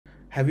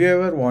Have you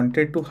ever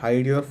wanted to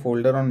hide your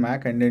folder on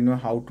Mac and didn't know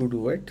how to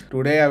do it?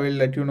 Today I will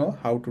let you know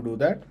how to do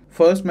that.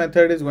 First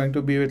method is going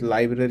to be with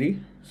library.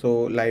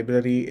 So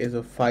library is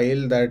a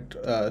file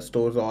that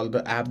stores all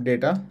the app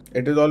data.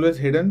 It is always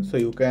hidden, so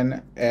you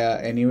can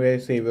anyway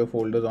save your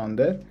folders on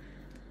there.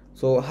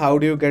 So how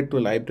do you get to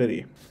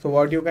library? So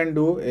what you can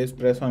do is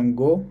press on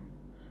go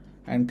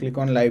and click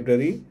on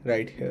library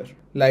right here.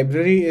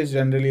 Library is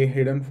generally a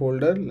hidden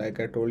folder like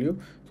I told you.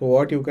 So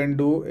what you can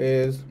do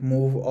is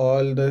move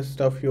all the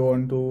stuff you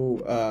want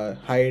to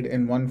hide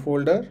in one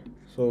folder.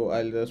 So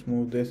I'll just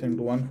move this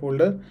into one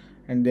folder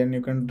and then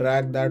you can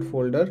drag that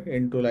folder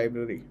into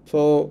library.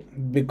 So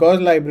because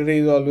library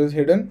is always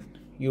hidden,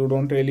 you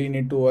don't really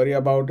need to worry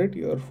about it.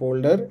 Your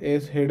folder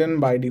is hidden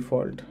by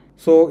default.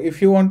 So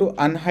if you want to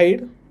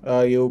unhide,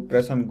 you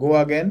press on go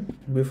again.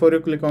 Before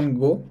you click on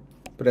go,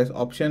 press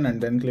option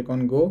and then click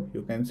on go.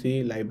 You can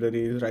see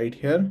library is right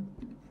here.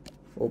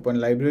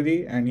 Open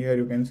library and here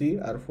you can see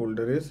our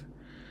folder is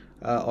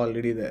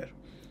already there.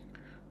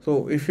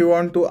 So if you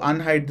want to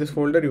unhide this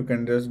folder, you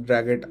can just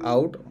drag it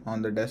out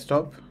on the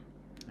desktop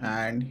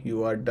and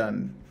you are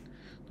done.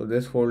 So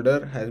this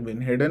folder has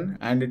been hidden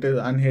and it is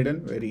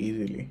unhidden very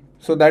easily.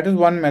 So that is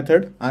one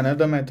method.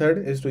 Another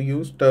method is to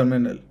use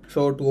terminal.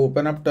 So to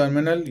open up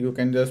terminal, you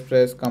can just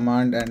press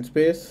command and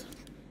space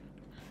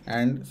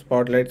and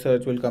spotlight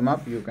search will come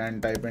up. You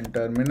can type in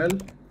terminal.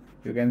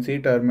 You can see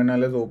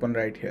terminal is open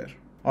right here.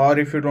 Or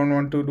if you don't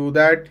want to do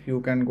that, you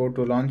can go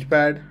to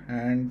launchpad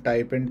and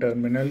type in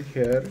terminal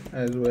here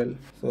as well.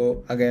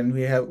 So again,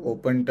 we have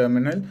open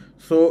terminal.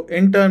 So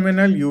in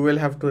terminal, you will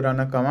have to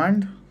run a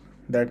command.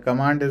 That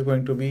command is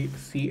going to be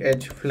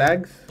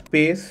chflags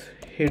space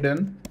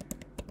hidden.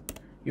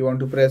 You want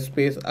to press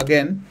space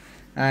again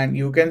and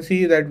you can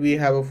see that we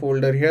have a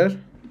folder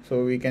here.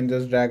 So we can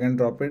just drag and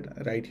drop it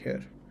right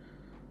here.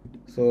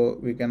 So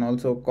we can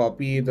also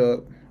copy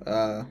the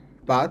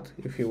path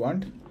if you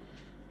want.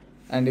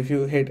 And if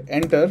you hit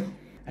enter,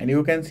 and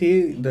you can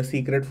see the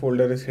secret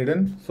folder is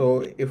hidden.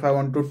 So if I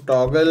want to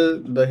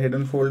toggle the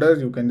hidden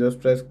folders, you can just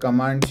press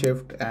command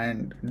shift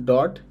and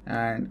dot.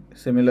 And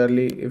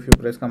similarly, if you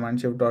press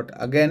command shift dot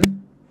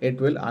again, it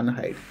will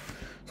unhide.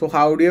 So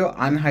how do you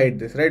unhide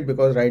this, right?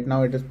 Because right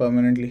now it is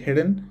permanently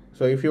hidden.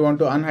 So if you want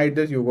to unhide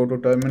this, you go to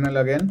terminal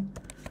again.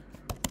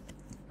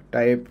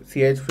 Type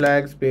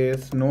chflag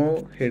space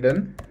no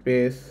hidden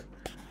space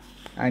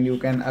and you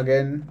can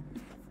again,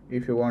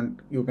 if you want,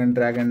 you can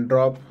drag and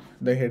drop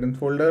the hidden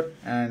folder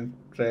and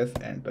press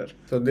enter.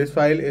 So this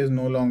file is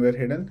no longer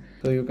hidden.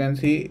 So you can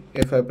see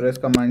if I press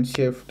command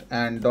shift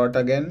and dot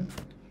again,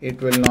 it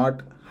will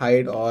not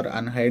hide or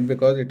unhide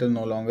because it is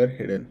no longer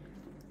hidden.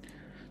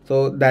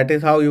 So that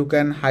is how you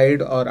can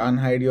hide or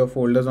unhide your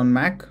folders on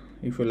Mac.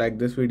 If you like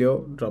this video,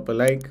 drop a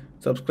like,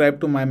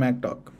 subscribe to my Mac Talk.